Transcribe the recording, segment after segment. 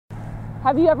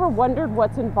Have you ever wondered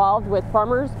what's involved with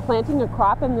farmers planting a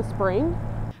crop in the spring?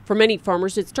 For many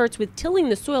farmers, it starts with tilling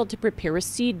the soil to prepare a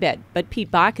seed bed, but Pete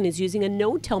Bakken is using a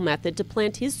no-till method to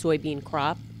plant his soybean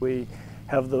crop. We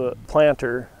have the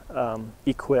planter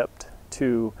equipped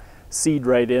to seed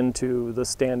right into the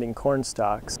standing corn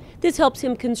stalks. This helps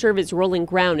him conserve his rolling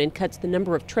ground and cuts the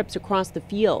number of trips across the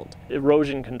field.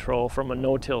 Erosion control from a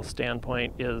no-till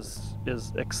standpoint is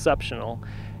exceptional.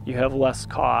 You have less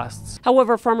costs.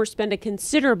 However, farmers spend a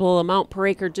considerable amount per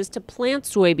acre just to plant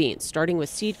soybeans, starting with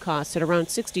seed costs at around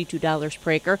 $62 per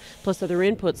acre, plus other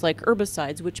inputs like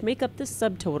herbicides, which make up the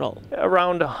subtotal.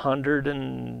 Around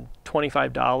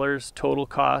 $125 total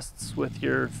costs with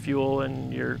your fuel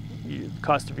and your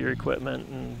cost of your equipment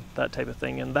and that type of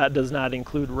thing, and that does not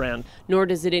include rent. Nor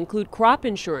does it include crop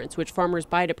insurance, which farmers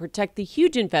buy to protect the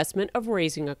huge investment of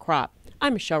raising a crop.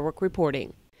 I'm Michelle Rook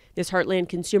reporting. This Heartland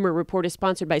Consumer Report is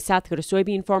sponsored by South Dakota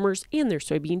soybean farmers and their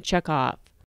soybean checkoff.